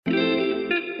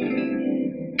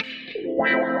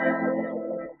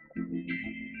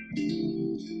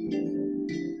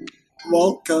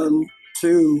Welcome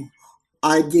to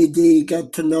IDD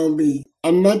Get to Know Me,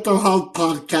 a mental health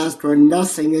podcast where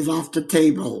nothing is off the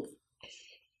table.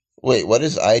 Wait, what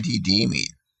does IDD mean?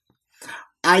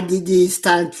 IDD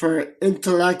stands for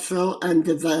Intellectual and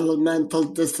Developmental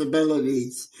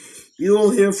Disabilities. You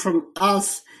will hear from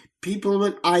us, people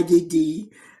with IDD,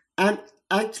 and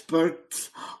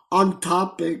experts on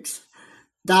topics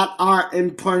that are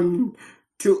important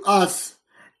to us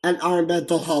and our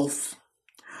mental health.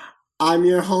 I'm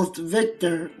your host,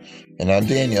 Victor. And I'm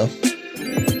Daniel.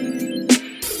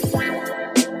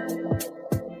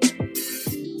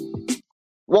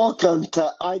 Welcome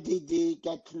to IDD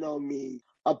Get to Know Me,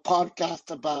 a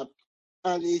podcast about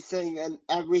anything and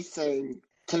everything.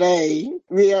 Today,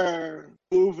 we are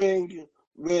moving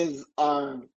with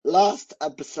our last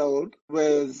episode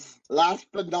with, last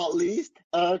but not least,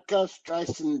 Erica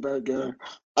Streisslberger,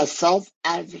 a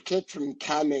self-advocate from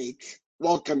CAMH.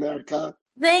 Welcome, Erica.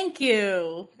 Thank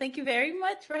you. Thank you very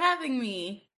much for having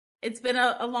me. It's been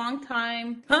a long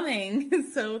time coming,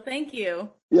 so thank you.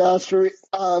 Yes,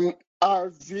 our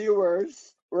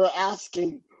viewers were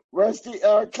asking, where's the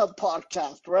Erica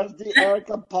podcast? Where's the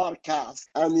Erica podcast?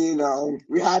 And,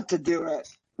 we had to do it.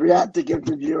 We had to give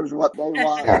the viewers what they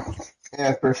want.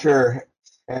 Yeah, for sure.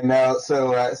 And now,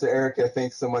 so Erica,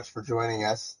 thanks so much for joining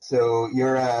us. So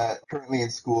you're currently in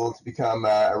school to become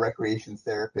a recreation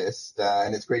therapist,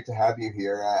 and it's great to have you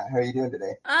here. How are you doing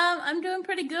today? I'm doing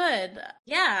pretty good.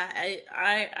 Yeah,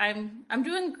 I'm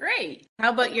doing great. How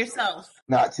about yourself?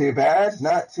 Not too bad.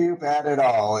 Not too bad at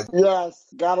all. Yes,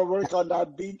 gotta work on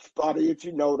that beach body, if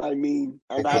you know what I mean.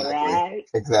 Am I right?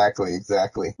 Exactly.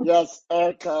 Yes,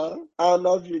 Erica, I don't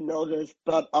know if you know this,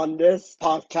 but on this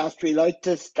podcast, we like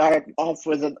to start off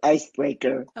with an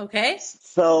icebreaker. Okay.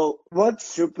 So, what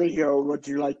superhero would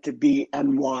you like to be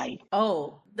and why?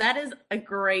 Oh, that is a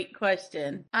great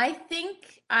question. I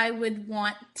think I would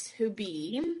want to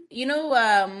be,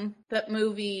 that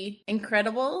movie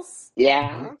Incredibles?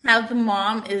 Yeah. How the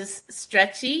mom is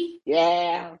stretchy?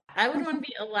 Yeah. I would want to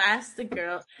be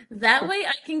Elastigirl. That way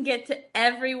I can get to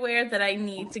everywhere that I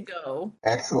need to go.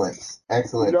 Excellent.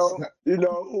 You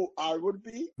know who I would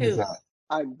be? Who's that?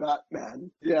 I'm Batman.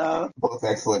 Yeah. Both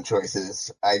excellent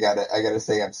choices. I gotta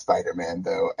say I'm Spider-Man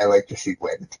though. I like to shoot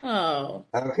wind. Oh.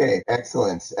 Okay,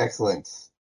 excellent.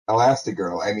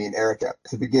 Elastigirl, Erica,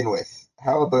 to begin with,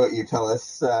 how about you tell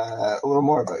us a little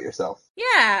more about yourself?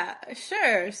 Yeah,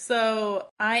 sure. So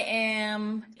I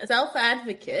am a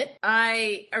self-advocate.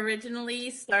 I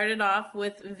originally started off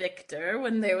with Victor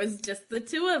when there was just the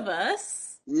two of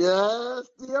us. Yes,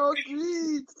 the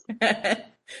OGs.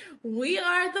 We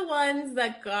are the ones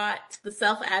that got the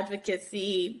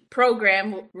self-advocacy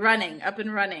program up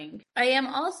and running. I am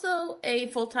also a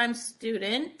full-time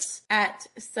student at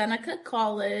Seneca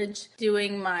College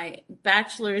doing my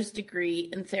bachelor's degree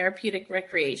in therapeutic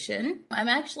recreation. I'm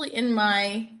actually in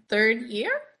my third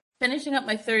year. Finishing up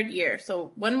my third year,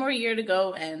 so one more year to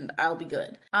go and I'll be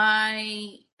good.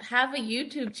 I have a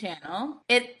YouTube channel.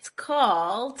 It's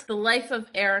called The Life of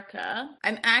Erica.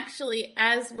 I'm actually,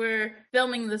 as we're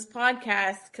filming this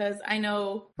podcast, because I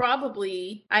know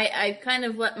probably I kind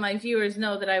of let my viewers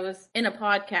know that I was in a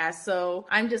podcast, so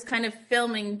I'm just kind of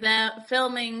filming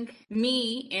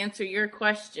me answer your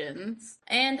questions,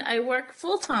 and I work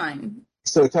full time.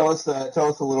 So tell us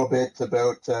a little bit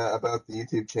about the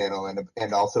YouTube channel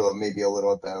and also maybe a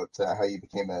little about how you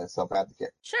became a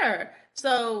self-advocate. Sure.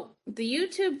 So the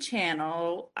YouTube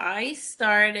channel, I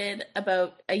started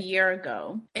about a year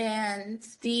ago, and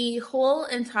the whole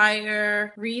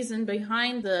entire reason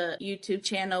behind the YouTube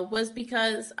channel was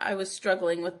because I was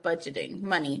struggling with budgeting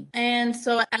money. And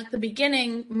so at the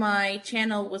beginning, my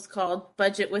channel was called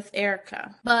Budget with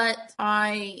Erica, but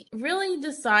I really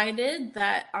decided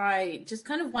that I just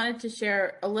kind of wanted to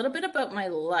share a little bit about my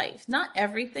life, not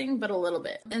everything, but a little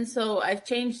bit. And so I've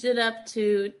changed it up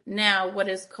to now what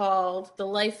is called The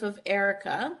Life of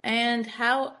Erica, and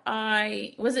how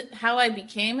I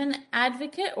became an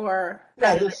advocate, or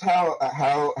just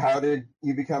how did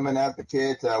you become an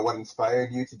advocate? What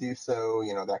inspired you to do so?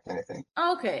 That kind of thing.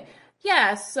 Okay.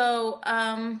 Yeah, so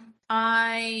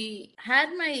I had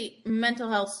my mental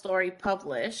health story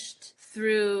published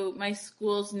through my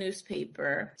school's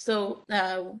newspaper. So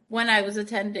when I was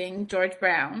attending George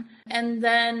Brown, and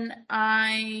then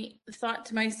I thought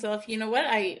to myself, you know what,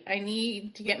 I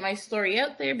need to get my story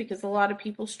out there because a lot of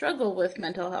people struggle with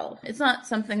mental health. It's not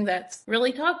something that's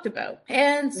really talked about.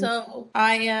 And so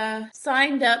I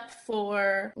signed up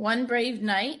for One Brave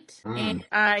Night, and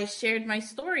I shared my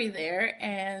story there,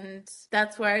 and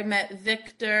that's where I met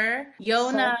Victor,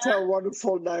 Yona. Such a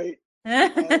wonderful night.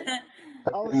 I've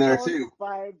I was been there so too.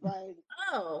 inspired by,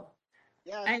 Oh,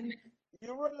 yes, I'm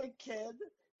you were the kid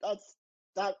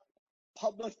that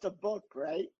published a book,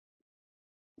 right?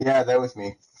 Yeah, that was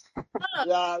me.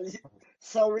 Yeah,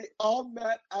 so we all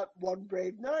met at One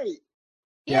Brave Night.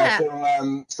 Yeah,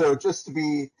 yeah. so just to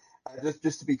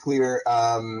be clear,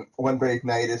 One Brave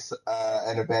Night is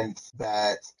an event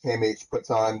that CAMH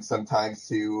puts on sometimes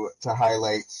to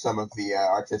highlight some of the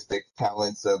artistic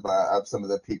talents of some of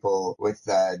the people with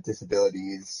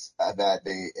disabilities that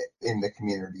they in the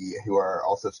community who are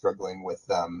also struggling with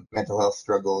mental health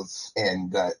struggles,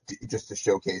 and just to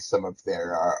showcase some of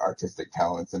their artistic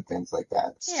talents and things like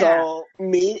that. Yeah. So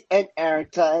me and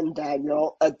Erica and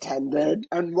Daniel attended,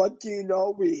 and what do you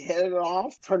know? We hit it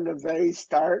off from the very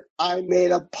start. I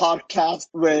made a podcast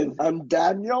with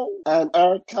Daniel, and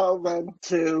Erica went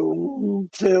to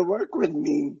work with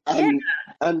me, Yeah.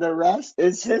 and the rest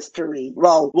is history.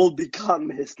 Well, will become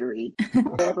history.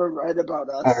 Never write about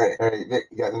us. All right, Vic,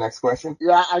 you got the next question?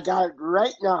 Yeah, I got it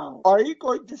right now. Are you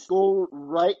going to school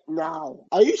right now?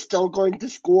 Are you still going to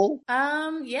school?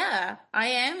 Yeah, I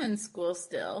am in school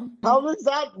still. How does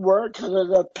that work because of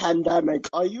the pandemic?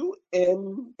 Are you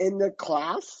in the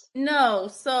class? No,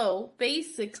 so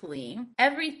basically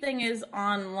everything is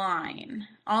online.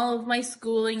 All of my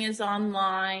schooling is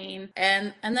online,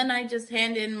 and then I just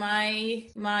hand in my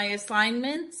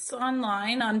assignments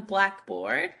online on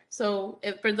Blackboard. So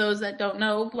for those that don't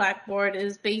know, Blackboard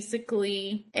is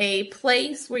basically a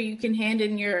place where you can hand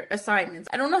in your assignments.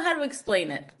 I don't know how to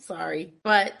explain it, sorry,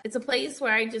 but it's a place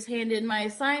where I just hand in my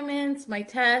assignments, my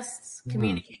tests,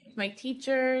 communicate with my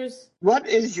teachers. What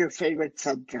is your favorite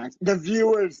subject? The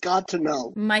viewers got to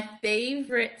know. My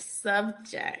favorite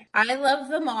subject. I love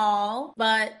them all,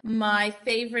 but my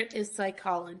favorite is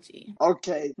psychology.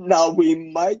 Okay, now we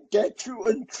might get you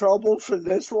in trouble for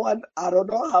this one. I don't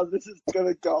know how this is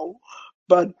gonna go,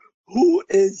 but who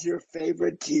is your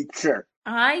favorite teacher?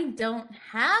 I don't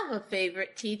have a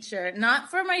favorite teacher.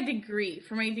 Not for my degree.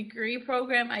 For my degree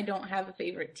program, I don't have a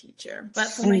favorite teacher. But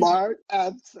for my Smart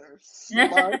answer.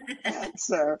 Smart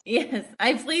answer. yes,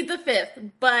 I plead the fifth.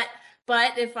 But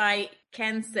if I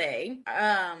can say,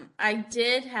 I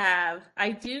do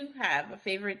have a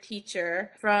favorite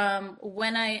teacher from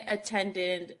when I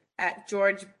attended at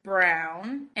George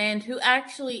Brown, and who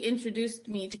actually introduced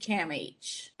me to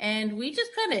CAMH. And we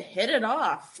just kind of hit it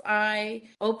off. I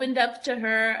opened up to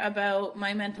her about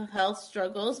my mental health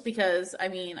struggles because, I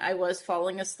mean, I was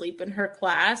falling asleep in her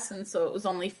class, and so it was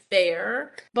only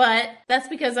fair. But that's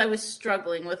because I was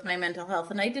struggling with my mental health,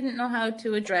 and I didn't know how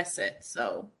to address it.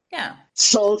 So, yeah.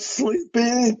 So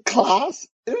sleeping in class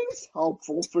is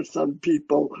helpful for some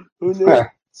people. Who knew?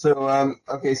 So,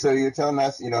 okay, so you're telling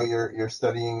us, you're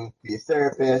studying to be a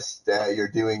therapist,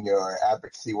 you're doing your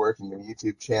advocacy work in your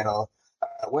YouTube channel.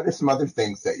 What are some other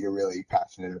things that you're really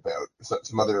passionate about?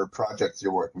 Some other projects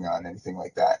you're working on, anything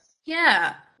like that?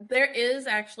 Yeah, there is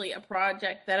actually a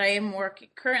project that I am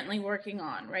currently working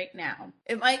on right now.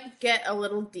 It might get a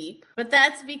little deep, but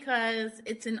that's because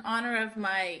it's in honor of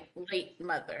my late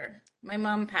mother. My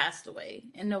mom passed away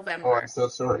in Oh, November. I'm so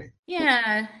sorry.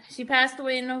 Yeah, she passed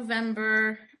away in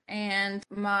November, and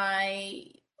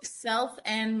myself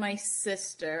and my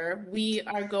sister, we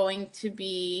are going to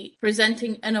be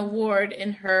presenting an award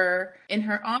in her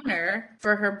honor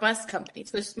for her bus company.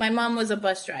 So my mom was a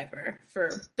bus driver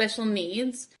for special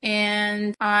needs,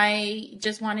 and I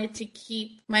just wanted to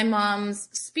keep my mom's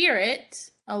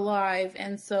spirit alive,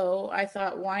 and so I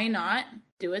thought, why not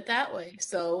do it that way?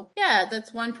 So yeah,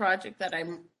 that's one project that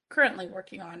I'm currently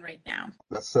working on right now.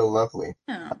 That's so lovely.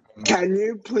 Yeah. Can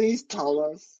you please tell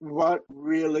us what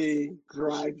really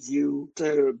drives you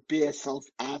to be a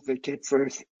self-advocate for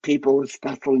people with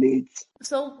special needs?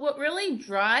 So what really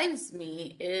drives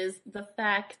me is the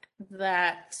fact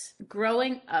that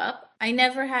growing up, I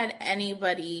never had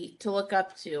anybody to look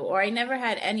up to, or I never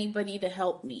had anybody to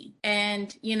help me.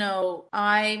 And,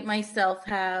 I myself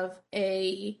have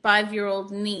a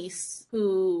 5-year-old niece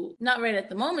who, not right at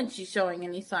the moment she's showing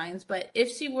any signs, but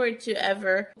if she were to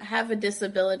ever have a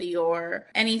disability or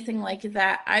anything like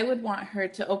that, I would want her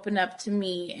to open up to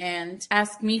me and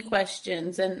ask me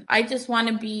questions. And I just want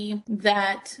to be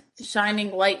that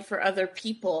shining light for other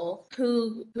people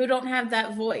who don't have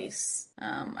that voice.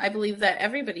 I believe that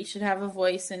everybody should have a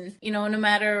voice, and no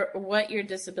matter what your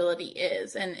disability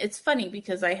is. And it's funny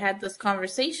because I had this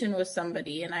conversation with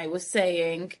somebody, and I was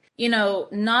saying,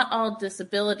 not all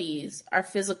disabilities are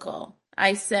physical.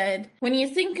 I said, when you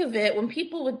think of it, when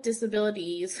people with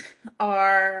disabilities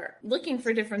are looking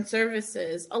for different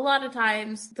services, a lot of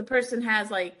times the person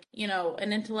has an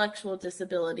intellectual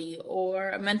disability or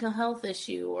a mental health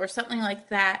issue or something like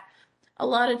that. a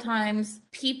lot of times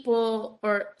people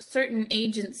or certain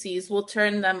agencies will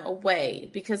turn them away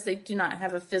because they do not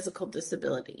have a physical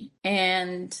disability.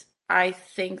 And I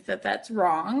think that that's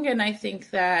wrong. And I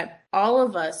think that all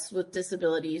of us with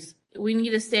disabilities, we need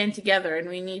to stand together and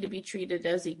we need to be treated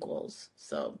as equals.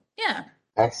 So, yeah.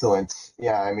 Excellent.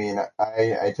 Yeah, I mean,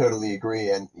 I totally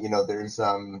agree. And, there's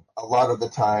a lot of the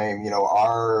time,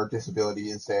 our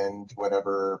disabilities and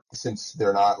whatever, since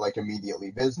they're not like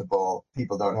immediately visible,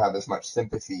 people don't have as much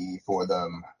sympathy for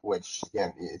them, which,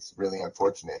 again, it's really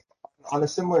unfortunate. On a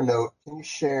similar note, can you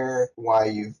share why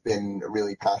you've been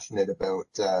really passionate about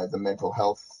the mental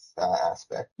health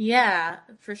aspect? Yeah,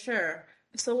 for sure.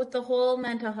 So with the whole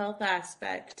mental health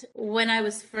aspect, when I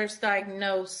was first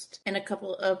diagnosed in a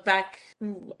couple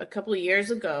of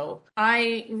years ago,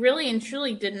 I really and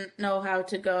truly didn't know how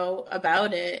to go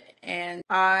about it. And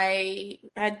I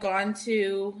had gone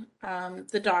to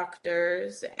the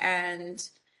doctors, and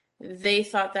they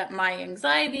thought that my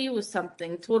anxiety was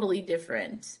something totally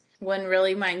different, when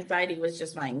really my anxiety was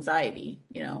just my anxiety,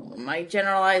 my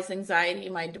generalized anxiety,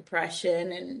 my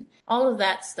depression, and all of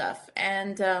that stuff.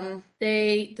 And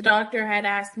the doctor had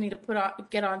asked me to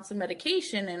get on some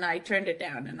medication, and I turned it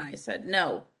down, and I said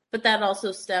no. But that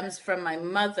also stems from my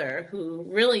mother, who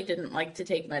really didn't like to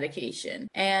take medication.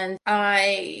 And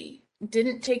I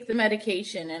didn't take the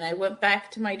medication, and I went back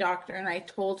to my doctor and I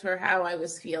told her how I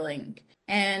was feeling.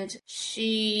 And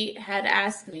she had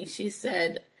asked me, she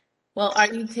said, well,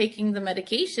 are you taking the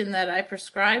medication that I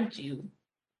prescribed you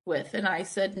with? And I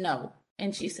said, no.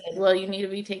 And she said, well, you need to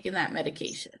be taking that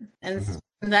medication. And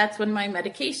that's when my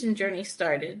medication journey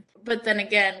started. But then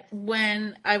again,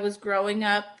 when I was growing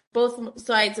up, both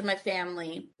sides of my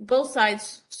family, both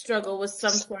sides struggle with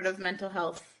some sort of mental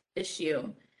health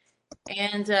issue.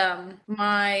 And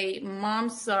my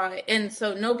mom's side, and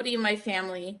so nobody in my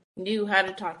family knew how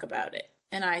to talk about it.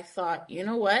 And I thought, you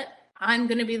know what? I'm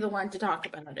going to be the one to talk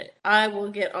about it. I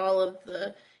will get all of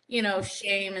the,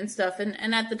 shame and stuff.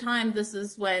 And at the time, this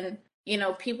is when,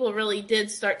 people really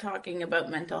did start talking about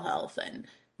mental health and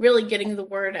really getting the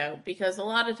word out, because a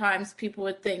lot of times people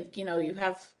would think, you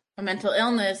have a mental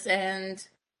illness and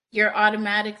you're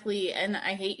automatically, and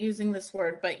I hate using this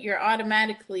word, but you're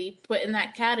automatically put in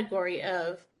that category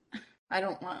of, I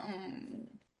don't want,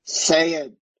 Say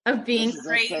it. of being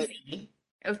crazy,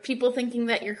 of people thinking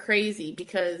that you're crazy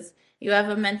because you have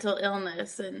a mental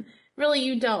illness, and really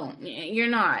you don't. You're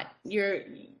not.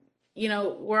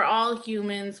 We're all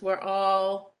humans.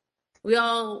 We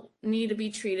all need to be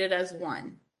treated as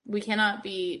one. We cannot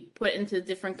be put into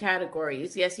different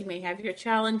categories. Yes, you may have your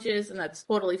challenges, and that's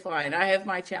totally fine. I have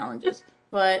my challenges.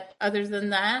 But other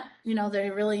than that,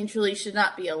 there really and truly should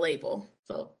not be a label.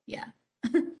 So, yeah.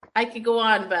 I could go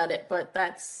on about it, but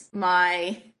that's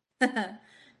my...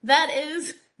 that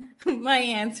is my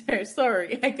answer.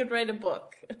 Sorry, I could write a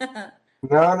book.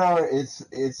 No,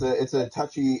 it's a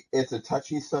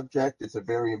touchy subject. It's a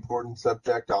very important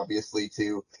subject, obviously,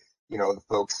 to the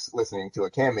folks listening to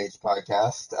a CAMH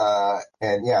podcast.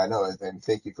 And yeah, no, and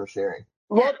thank you for sharing.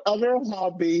 What other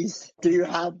hobbies do you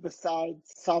have besides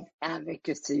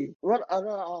self-advocacy? What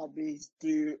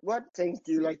things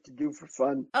do you like to do for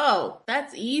fun? Oh,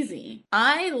 that's easy.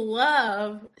 I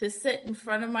love to sit in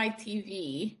front of my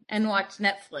TV and watch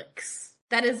Netflix.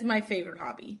 That is my favorite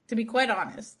hobby, to be quite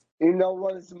honest. You know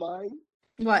what is mine?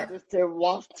 What? Just to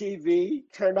watch TV,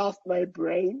 turn off my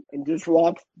brain, and just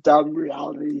watch dumb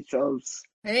reality shows.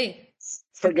 Hey.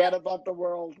 Forget about the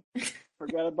world.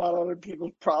 Forget about other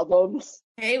people's problems.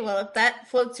 Hey, well, if that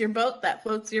floats your boat, that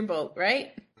floats your boat,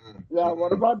 right? Yeah,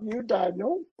 what about you,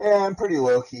 Daniel? Yeah, I'm pretty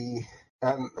low-key.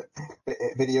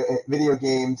 Video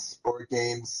games, board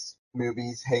games,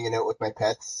 movies, hanging out with my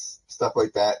pets, stuff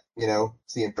like that,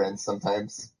 seeing friends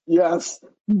sometimes. Yes,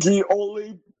 the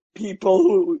only people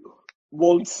who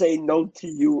won't say no to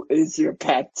you is your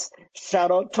pets. Shout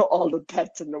out to all the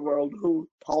pets in the world who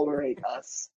tolerate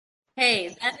us.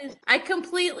 Hey, I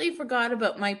completely forgot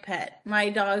about my pet, my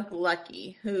dog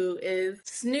Lucky, who is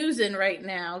snoozing right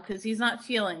now because he's not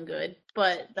feeling good,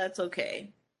 but that's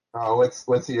okay. Oh,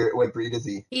 what breed is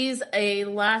he? He's a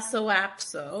Lhasa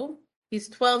Apso. He's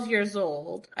 12 years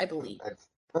old, I believe.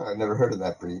 I've never heard of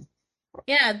that breed.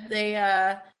 Yeah,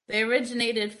 they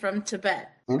originated from Tibet.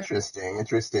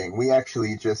 Interesting. We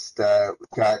actually just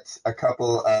got a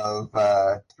couple of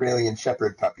Australian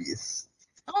Shepherd puppies.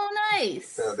 Oh,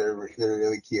 nice. So they're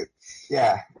really cute.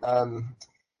 Yeah.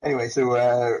 Anyway,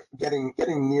 so getting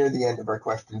near the end of our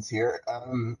questions here.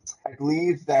 I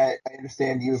believe that I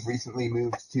understand you have recently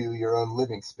moved to your own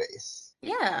living space.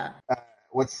 Yeah.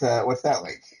 What's that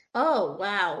like? Oh,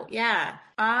 wow. Yeah.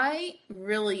 I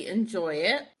really enjoy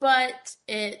it, but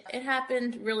it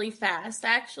happened really fast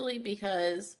actually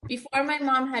because before my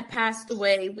mom had passed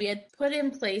away, we had put in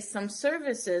place some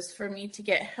services for me to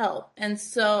get help. And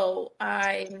so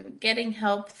I'm getting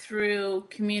help through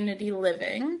community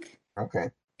living. Okay.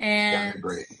 Yeah, they're And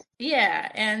great. yeah,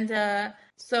 and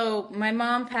so my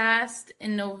mom passed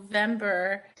in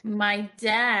November. My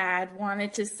dad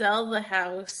wanted to sell the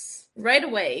house right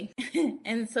away.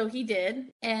 And so he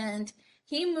did. And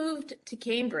he moved to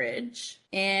Cambridge.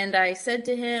 And I said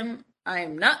to him,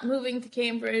 I'm not moving to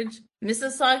Cambridge.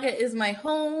 Mississauga is my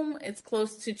home. It's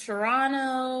close to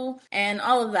Toronto and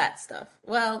all of that stuff.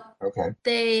 Well, Okay.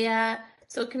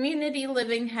 so community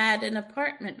living had an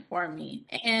apartment for me.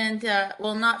 And,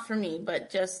 well, not for me, but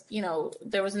just,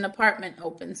 there was an apartment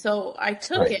open. So I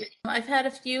took Right. it. I've had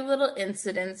a few little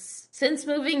incidents since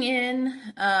moving in.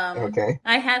 Okay.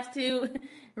 I have to,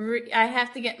 I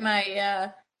have to get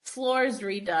my, floors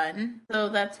redone. So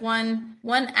that's one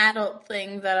adult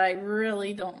thing that I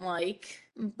really don't like.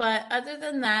 But other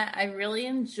than that, I really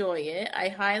enjoy it. I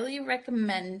highly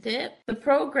recommend it. The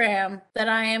program that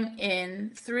I am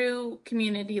in through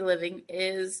community living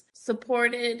is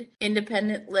supported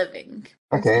independent living.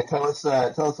 Okay. Tell us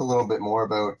a little bit more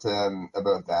about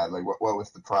that. Like, what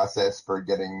was the process for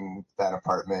getting that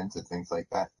apartment and things like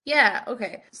that? Yeah,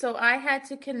 okay. So I had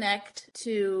to connect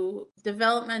to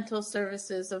Developmental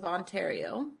Services of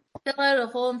Ontario, fill out a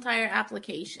whole entire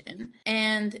application.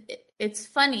 And it's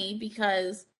funny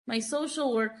because my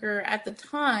social worker at the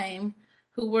time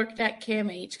who worked at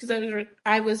CAMH, because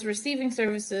I was receiving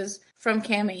services from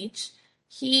CAMH,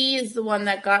 he is the one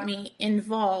that got me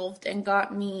involved and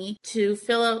got me to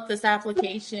fill out this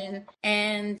application.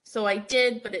 And so I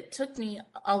did, but it took me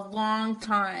a long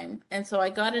time. And so I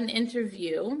got an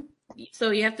interview. So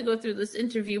you have to go through this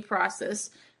interview process,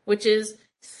 which is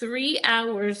 3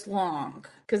 hours long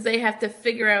because they have to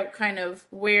figure out kind of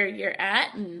where you're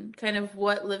at and kind of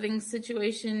what living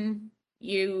situation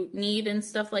you need and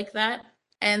stuff like that.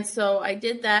 And so I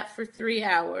did that for 3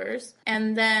 hours.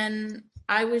 And then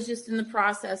I was just in the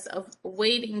process of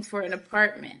waiting for an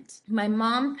apartment. My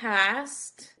mom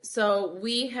passed, so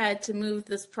we had to move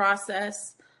this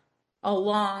process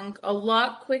along a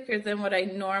lot quicker than what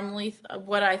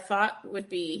I thought would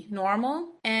be normal.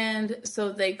 And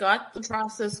so they got the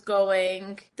process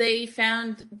going. They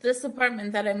found this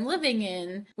apartment that I'm living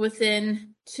in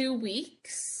within 2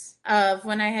 weeks of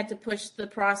when I had to push the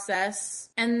process.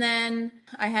 And then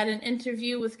I had an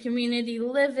interview with community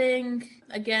living,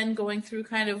 again, going through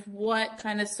kind of what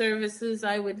kind of services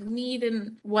I would need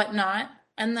and whatnot.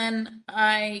 And then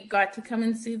I got to come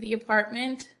and see the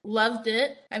apartment. Loved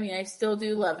it. I mean, I still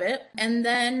do love it. And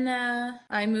then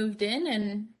I moved in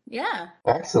and yeah.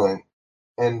 Excellent.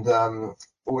 And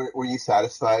were you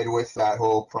satisfied with that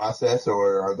whole process,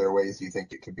 or are there ways you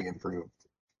think it could be improved?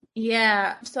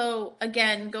 Yeah. So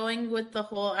again, going with the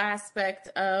whole aspect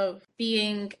of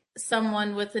being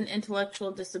someone with an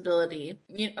intellectual disability,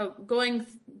 going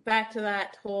back to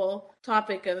that whole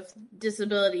topic of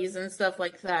disabilities and stuff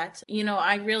like that,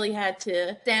 I really had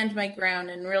to stand my ground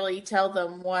and really tell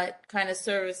them what kind of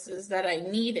services that I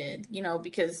needed,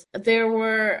 because there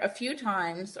were a few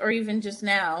times, or even just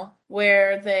now,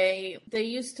 where they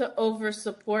used to over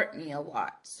support me a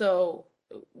lot. So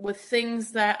with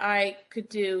things that I could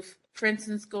do, for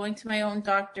instance, going to my own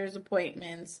doctor's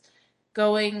appointments,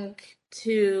 going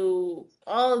to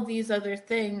all of these other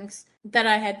things that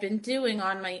I had been doing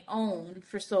on my own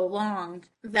for so long,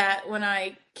 that when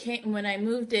I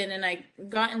moved in and I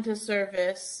got into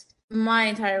service, my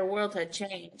entire world had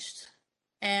changed.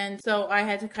 And so I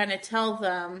had to kind of tell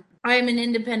them, I am an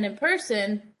independent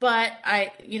person, but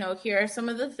here are some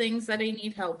of the things that I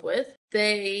need help with.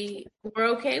 They were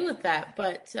okay with that.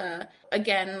 But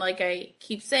again, like I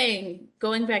keep saying,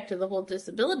 going back to the whole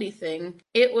disability thing,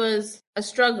 it was a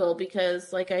struggle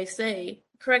because, like I say,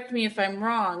 correct me if I'm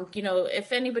wrong,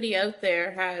 if anybody out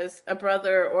there has a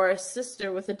brother or a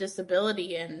sister with a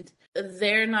disability and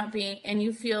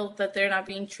you feel that they're not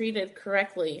being treated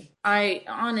correctly, I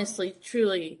honestly,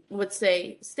 truly would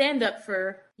say stand up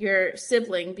for your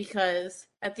sibling, because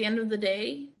at the end of the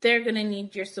day, they're going to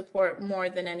need your support more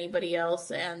than anybody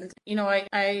else. And,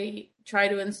 I try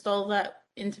to install that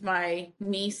into my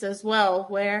niece as well,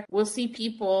 where we'll see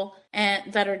people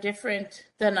that are different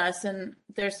than us. And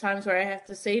there's times where I have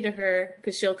to say to her,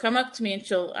 because she'll come up to me and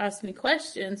she'll ask me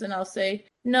questions and I'll say,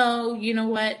 no, you know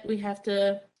what? We have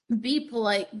to be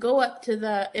polite. Go up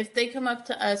to if they come up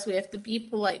to us, we have to be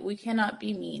polite. We cannot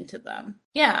be mean to them.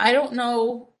 Yeah, I don't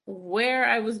know where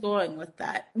I was going with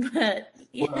that, but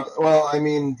yeah. Well, I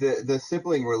mean, the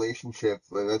sibling relationship,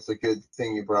 that's a good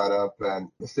thing you brought up. And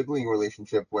the sibling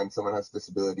relationship when someone has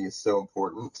disability is so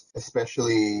important,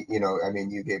 especially, I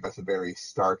mean, you gave us a very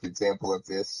stark example of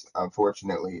this,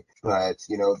 unfortunately, but,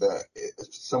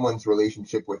 someone's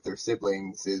relationship with their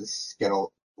siblings is gonna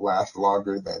last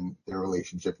longer than their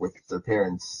relationship with their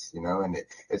parents, and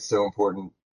it's so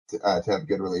important to have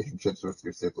good relationships with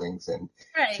your siblings and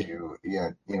Right, to, yeah,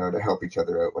 to help each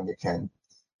other out when you can.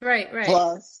 right.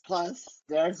 Plus,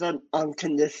 there's an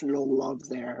unconditional love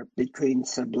there between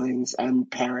siblings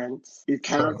and parents. You Oh,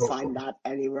 cannot find hopefully. that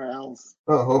anywhere else.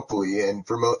 Oh, hopefully. And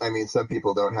I mean, some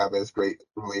people don't have as great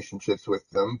relationships with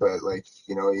them, but like,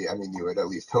 I mean, you would at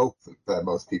least hope that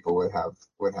most people would have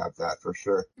that for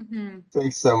sure. Hmm.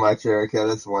 Thanks so much, Erica.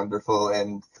 That's wonderful.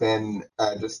 And then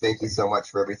just thank you so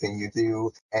much for everything you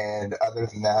do. And other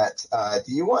than that,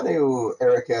 do you want to,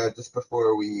 Erica, just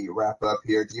before we wrap up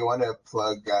here, do you want to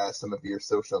plug some of your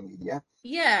social media?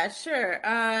 Yeah, sure.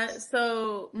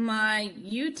 So my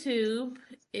YouTube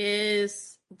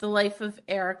is The Life of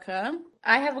Erica.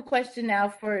 I have a question now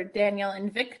for Daniel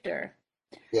and Victor.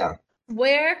 Yeah.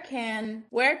 Where can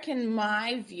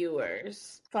my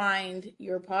viewers find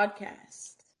your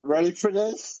podcast? Ready for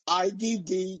this?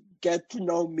 IDD Get to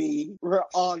Know Me. We're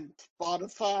on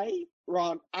Spotify, we're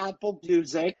on Apple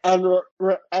Music, and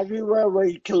we're everywhere where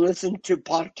you can listen to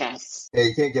podcasts. Yeah,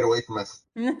 you can't get away from us.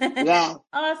 Yeah.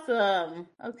 Awesome.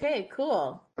 Okay,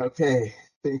 cool. Okay.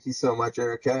 Thank you so much,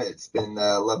 Erica. It's been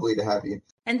lovely to have you.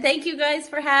 And thank you guys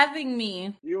for having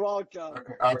me. You're welcome.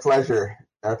 Our pleasure.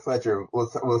 Our pleasure.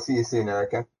 We'll see you soon,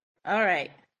 Erica. All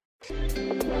right.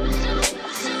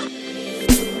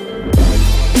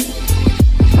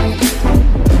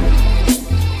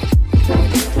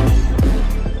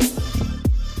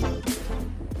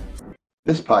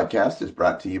 This podcast is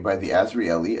brought to you by the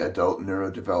Azrieli Adult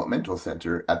Neurodevelopmental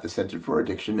Center at the Center for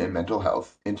Addiction and Mental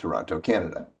Health in Toronto,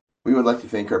 Canada. We would like to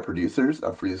thank our producers,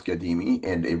 Afriz Gadimi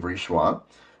and Avery Schwa,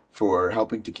 for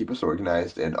helping to keep us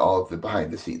organized and all of the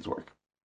behind-the-scenes work.